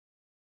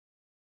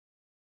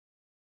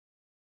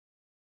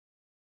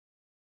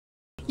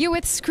You're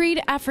with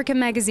Screed Africa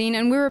magazine,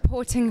 and we're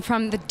reporting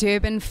from the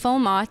Durban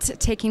FilmMart,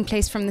 taking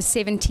place from the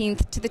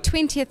 17th to the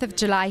 20th of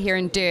July here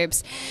in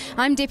Durbs.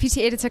 I'm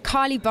Deputy Editor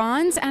Carly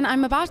Barnes, and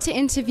I'm about to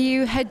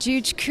interview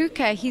Hajooj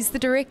Kuka. He's the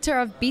director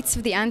of Beats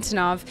of the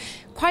Antonov.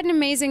 Quite an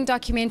amazing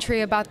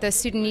documentary about the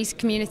Sudanese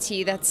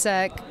community that's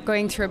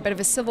going through a bit of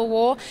a civil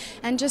war,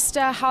 and just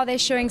how they're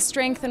showing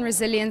strength and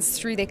resilience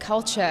through their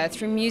culture,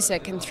 through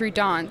music and through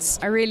dance.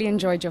 I really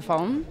enjoyed your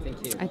film.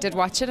 Thank you. I did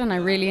watch it and I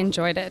really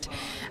enjoyed it.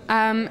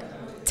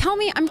 Tell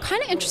me, I'm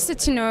kind of interested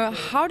to know,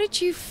 how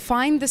did you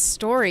find the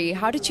story?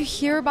 How did you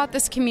hear about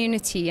this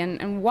community,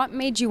 and what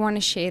made you want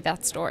to share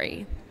that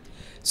story?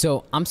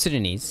 So I'm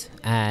Sudanese,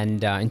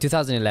 and in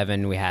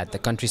 2011 we had the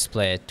country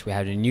split, we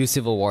had a new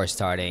civil war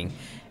starting,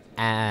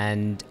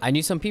 and I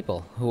knew some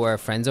people who were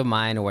friends of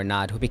mine or were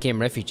not, who became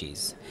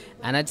refugees.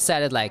 And I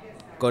decided,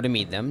 go to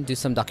meet them, do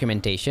some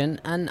documentation,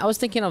 and I was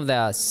thinking of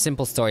the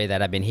simple story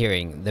that I've been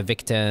hearing, the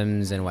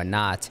victims and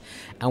whatnot.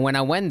 And when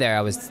I went there,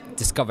 I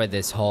discovered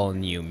this whole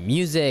new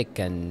music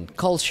and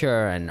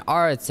culture and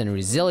arts and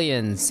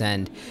resilience,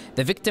 and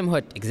the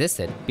victimhood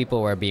existed.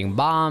 People were being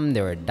bombed,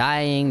 they were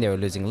dying, they were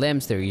losing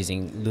limbs, they were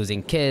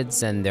losing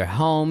kids and their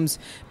homes,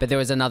 but there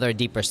was another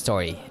deeper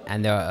story,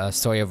 and a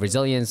story of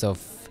resilience, of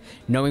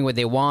knowing what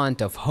they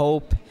want, of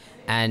hope,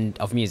 and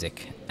of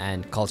music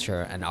and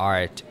culture and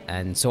art.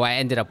 And so I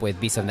ended up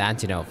with Beats of the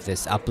Antonov,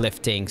 this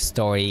uplifting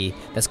story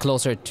that's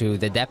closer to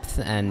the depth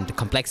and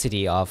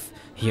complexity of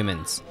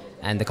humans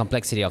and the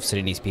complexity of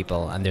Sudanese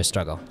people and their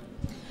struggle.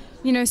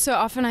 You know, so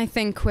often I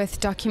think with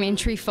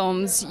documentary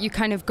films, you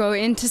kind of go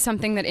into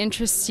something that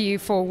interests you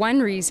for one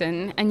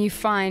reason, and you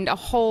find a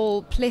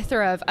whole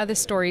plethora of other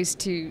stories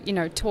to,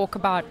 talk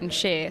about and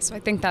share. So I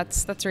think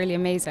that's really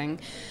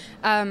amazing.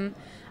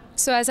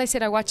 So as I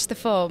said, I watched the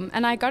film,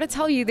 and I got to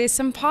tell you, there's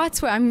some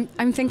parts where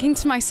I'm thinking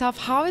to myself,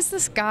 how is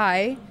this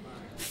guy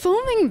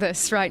filming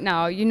this right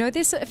now?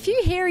 There's a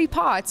few hairy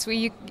parts where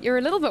you're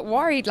a little bit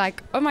worried,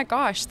 like, oh my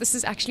gosh, this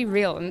is actually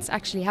real and it's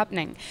actually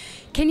happening.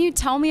 Can you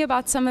tell me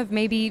about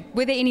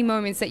were there any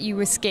moments that you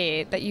were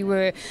scared, that you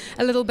were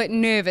a little bit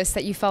nervous,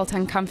 that you felt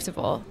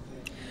uncomfortable?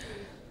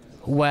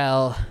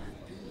 Well,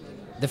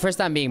 the first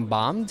time being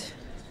bombed,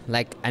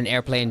 like an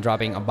airplane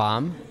dropping a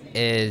bomb,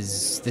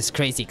 is this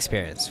crazy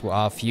experience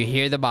of you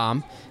hear the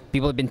bomb,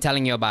 people have been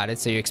telling you about it,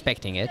 so you're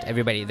expecting it.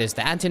 Everybody, there's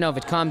the Antonov,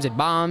 it comes, it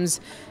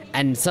bombs,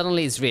 and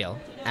suddenly it's real.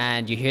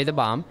 And you hear the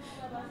bomb,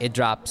 it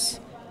drops,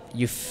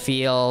 you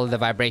feel the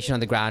vibration on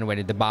the ground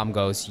when the bomb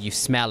goes, you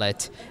smell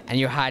it, and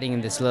you're hiding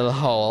in this little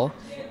hole.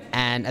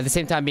 And at the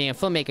same time, being a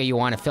filmmaker, you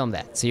want to film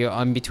that. So you're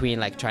in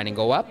between, trying to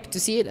go up to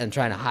see it and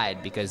trying to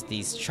hide, because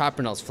these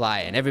shrapnels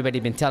fly, and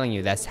everybody's been telling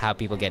you that's how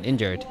people get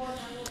injured.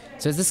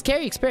 So it's a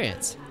scary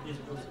experience.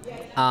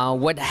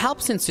 What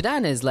helps in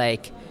Sudan is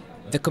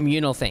the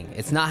communal thing.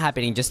 It's not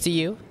happening just to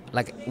you.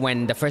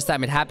 When the first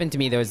time it happened to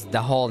me, there was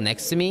the hole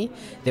next to me.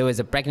 There was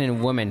a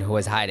pregnant woman who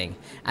was hiding,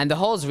 and the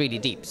hole is really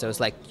deep. So it's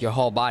like your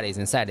whole body is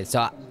inside it.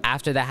 So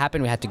after that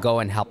happened, we had to go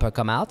and help her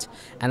come out,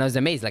 and I was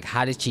amazed.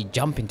 How did she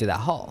jump into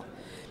that hole?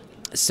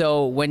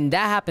 So when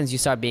that happens, you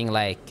start being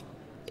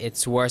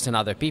it's worse than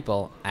other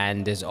people,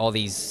 and there's all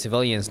these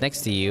civilians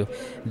next to you,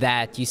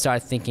 that you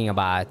start thinking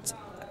about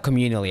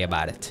communally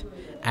about it.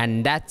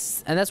 And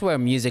that's where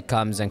music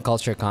comes and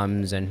culture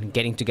comes and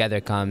getting together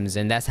comes,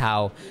 and that's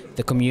how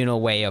the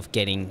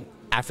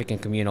African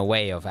communal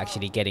way of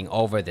actually getting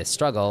over this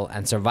struggle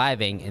and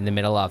surviving in the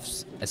middle of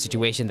a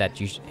situation that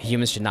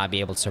humans should not be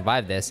able to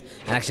survive this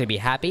and actually be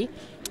happy.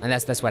 And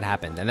that's what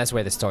happened, and that's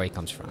where the story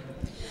comes from.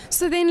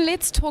 So then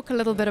let's talk a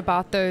little bit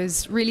about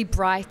those really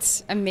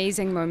bright,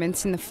 amazing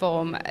moments in the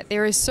film.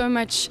 There is so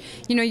much,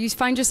 you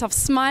find yourself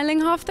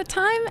smiling half the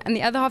time and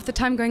the other half the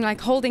time going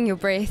holding your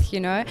breath,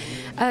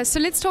 So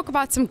let's talk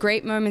about some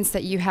great moments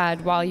that you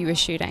had while you were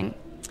shooting.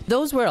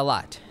 Those were a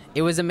lot.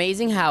 It was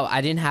amazing how I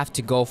didn't have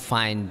to go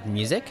find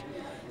music.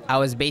 I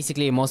was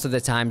basically most of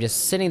the time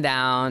just sitting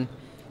down,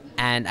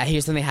 and I hear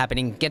something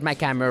happening, get my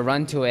camera,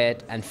 run to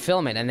it, and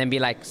film it, and then be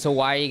like, so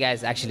why are you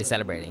guys actually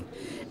celebrating?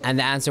 And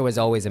the answer was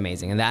always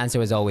amazing, and the answer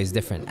was always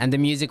different. And the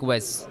music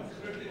was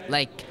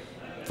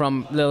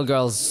from little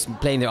girls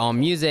playing their own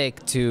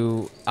music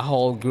to a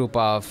whole group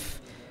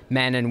of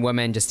men and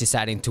women just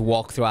deciding to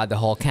walk throughout the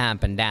whole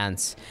camp and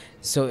dance.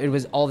 So it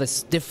was all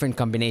this different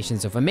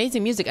combinations of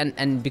amazing music,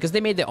 and because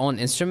they made their own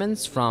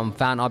instruments from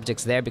found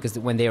objects there, because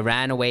when they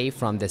ran away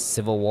from the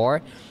civil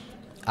war,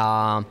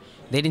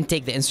 they didn't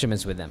take the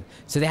instruments with them.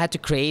 So they had to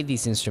create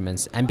these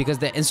instruments. And because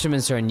the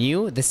instruments are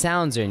new, the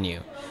sounds are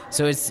new.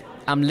 So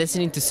I'm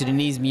listening to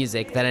Sudanese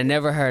music that I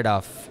never heard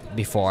of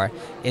before.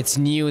 It's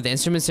new, the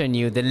instruments are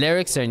new, the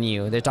lyrics are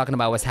new. They're talking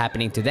about what's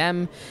happening to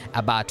them,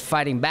 about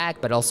fighting back,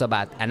 but also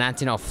about an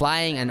Antonov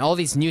flying, and all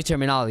these new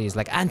terminologies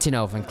like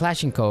Antonov and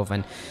Kalashnikov.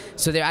 And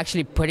so they're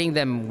actually putting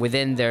them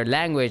within their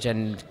language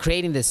and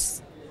creating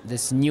this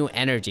new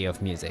energy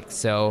of music.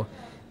 So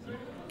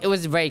it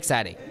was very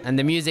exciting, and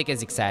the music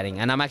is exciting,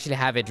 and I'm actually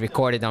have it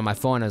recorded on my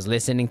phone. I was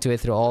listening to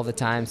it through all the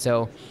time.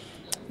 So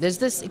there's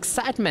this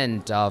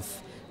excitement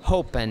of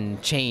hope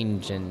and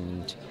change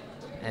and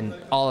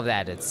all of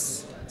that.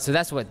 It's So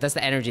that's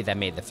the energy that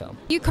made the film.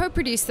 You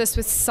co-produced this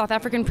with South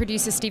African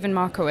producer Steven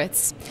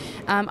Markowitz.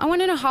 I want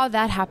to know how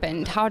that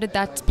happened. How did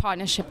that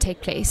partnership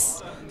take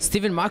place?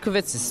 Steven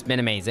Markowitz has been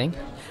amazing.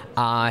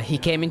 He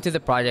came into the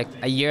project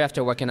a year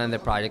after working on the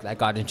project. I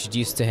got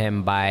introduced to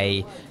him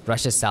by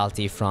Russia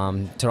Salti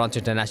from Toronto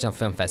International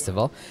Film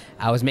Festival.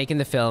 I was making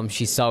the film,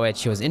 she saw it,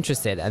 she was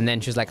interested, and then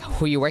she was like,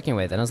 who are you working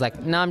with? And I was like,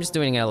 no, I'm just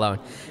doing it alone.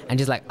 And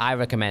she's like, I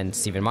recommend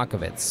Steven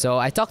Markowitz. So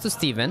I talked to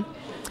Steven,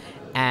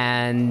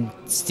 and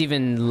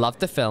Steven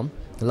loved the film,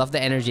 loved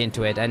the energy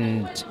into it,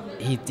 and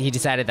he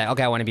decided that,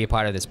 okay, I want to be a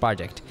part of this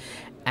project.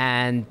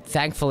 And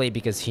thankfully,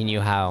 because he knew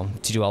how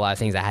to do a lot of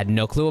things I had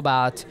no clue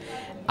about,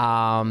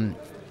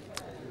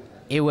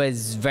 it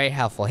was very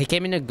helpful. He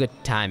came in a good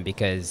time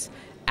because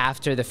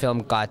after the film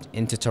got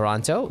into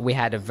Toronto, we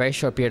had a very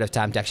short period of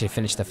time to actually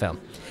finish the film.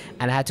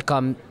 And I had to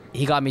come,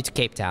 he got me to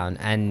Cape Town,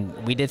 and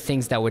we did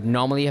things that would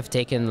normally have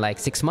taken like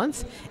 6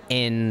 months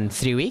in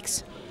 3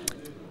 weeks.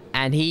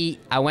 And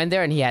I went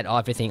there and he had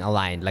everything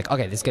aligned. Like,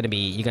 okay,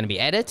 you're gonna be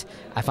edit.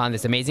 I found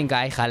this amazing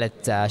guy, Khaled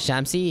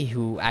Shamsi,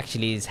 who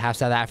actually is half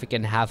South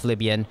African, half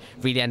Libyan,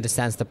 really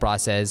understands the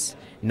process,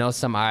 knows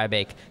some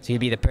Arabic. So he'd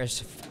be the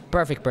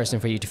perfect person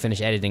for you to finish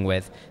editing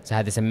with. So I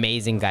had this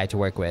amazing guy to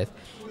work with.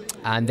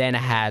 And then I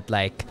had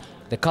like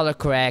the color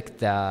correct,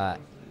 the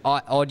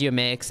audio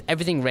mix,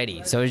 everything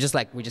ready. So it was just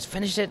like, we just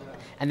finished it.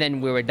 And then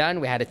we were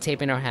done. We had a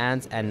tape in our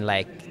hands, and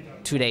like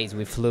 2 days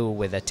we flew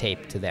with a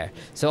tape to there.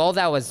 So all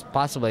that was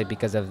possibly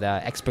because of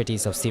the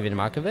expertise of Steven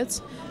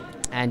Markowitz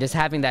and just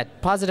having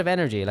that positive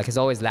energy. Like, he's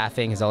always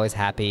laughing, he's always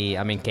happy.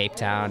 I'm in Cape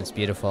Town, it's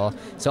beautiful.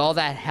 So all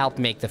that helped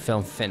make the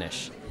film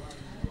finish.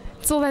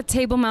 It's all that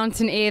Table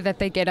Mountain air that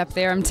they get up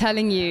there, I'm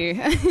telling you.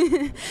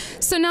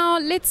 So now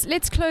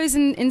let's close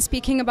in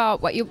speaking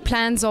about what your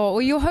plans are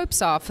or your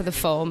hopes are for the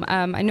film.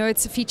 I know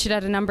it's featured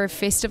at a number of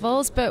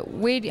festivals, but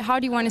how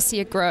do you want to see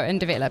it grow and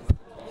develop?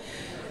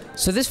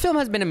 So this film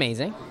has been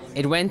amazing.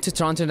 It went to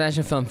Toronto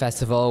International Film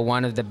Festival,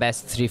 one of the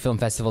best 3 film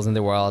festivals in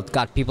the world,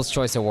 got People's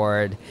Choice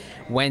Award,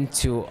 went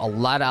to a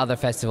lot of other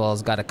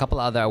festivals, got a couple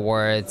other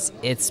awards.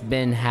 It's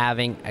been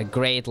having a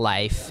great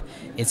life.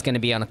 It's going to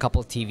be on a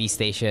couple TV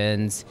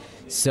stations.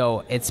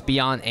 So it's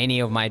beyond any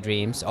of my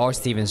dreams or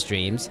Steven's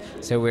dreams.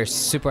 So we're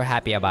super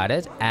happy about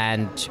it,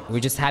 and we're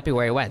just happy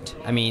where it went.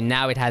 I mean,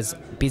 now it has,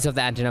 Piece of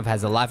the Antonov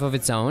has a life of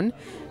its own,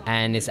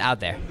 and it's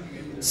out there.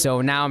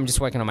 So now I'm just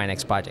working on my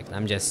next project.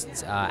 I'm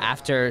just,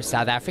 after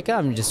South Africa,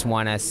 I just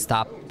want to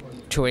stop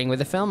touring with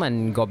the film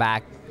and go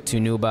back to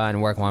Nuba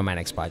and work on my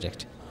next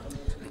project.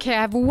 Okay,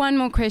 I have one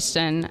more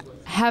question.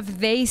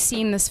 Have they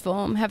seen this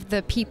film? Have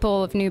the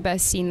people of Nuba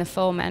seen the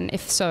film? And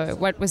if so,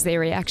 what was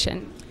their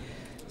reaction?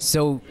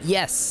 So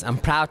yes, I'm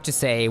proud to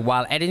say,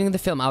 while editing the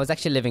film, I was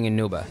actually living in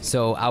Nuba.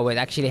 So I would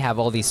actually have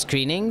all these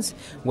screenings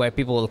where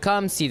people will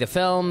come, see the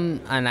film,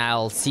 and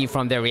I'll see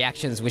from their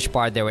reactions which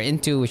part they were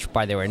into, which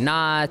part they were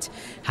not,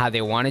 how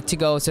they wanted to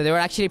go. So they were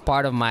actually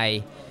part of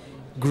my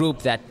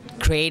group that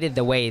created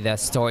the way the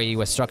story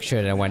was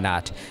structured and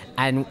whatnot.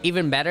 And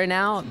even better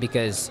now,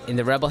 because in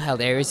the rebel-held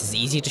areas, it's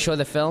easy to show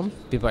the film.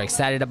 People are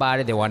excited about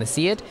it, they want to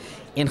see it.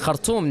 In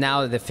Khartoum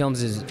now, the film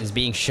is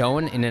being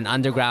shown in an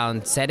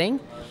underground setting.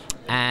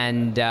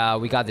 And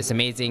we got this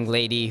amazing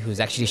lady who's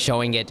actually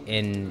showing it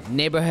in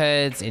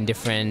neighborhoods, in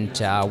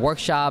different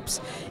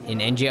workshops, in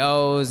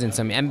NGOs, in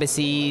some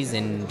embassies,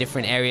 in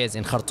different areas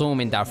in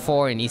Khartoum, in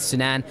Darfur, in East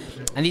Sudan.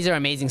 And these are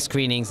amazing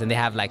screenings, and they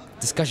have like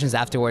discussions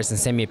afterwards and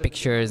send me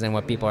pictures and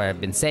what people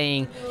have been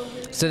saying.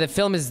 So the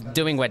film is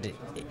doing what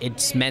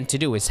it's meant to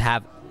do, is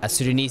have a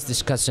Sudanese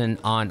discussion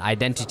on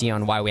identity,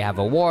 on why we have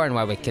a war and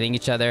why we're killing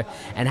each other,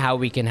 and how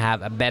we can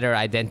have a better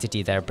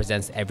identity that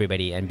represents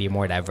everybody and be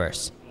more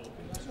diverse.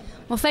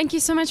 Well, thank you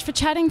so much for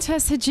chatting to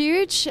us,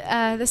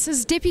 Hajooj. This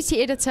is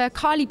Deputy Editor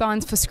Carly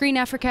Barnes for Screen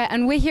Africa,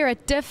 and we're here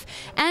at DIFF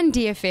and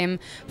DFM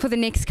for the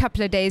next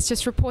couple of days,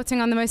 just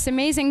reporting on the most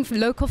amazing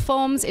local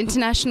films,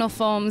 international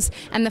films,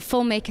 and the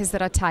filmmakers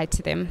that are tied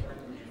to them.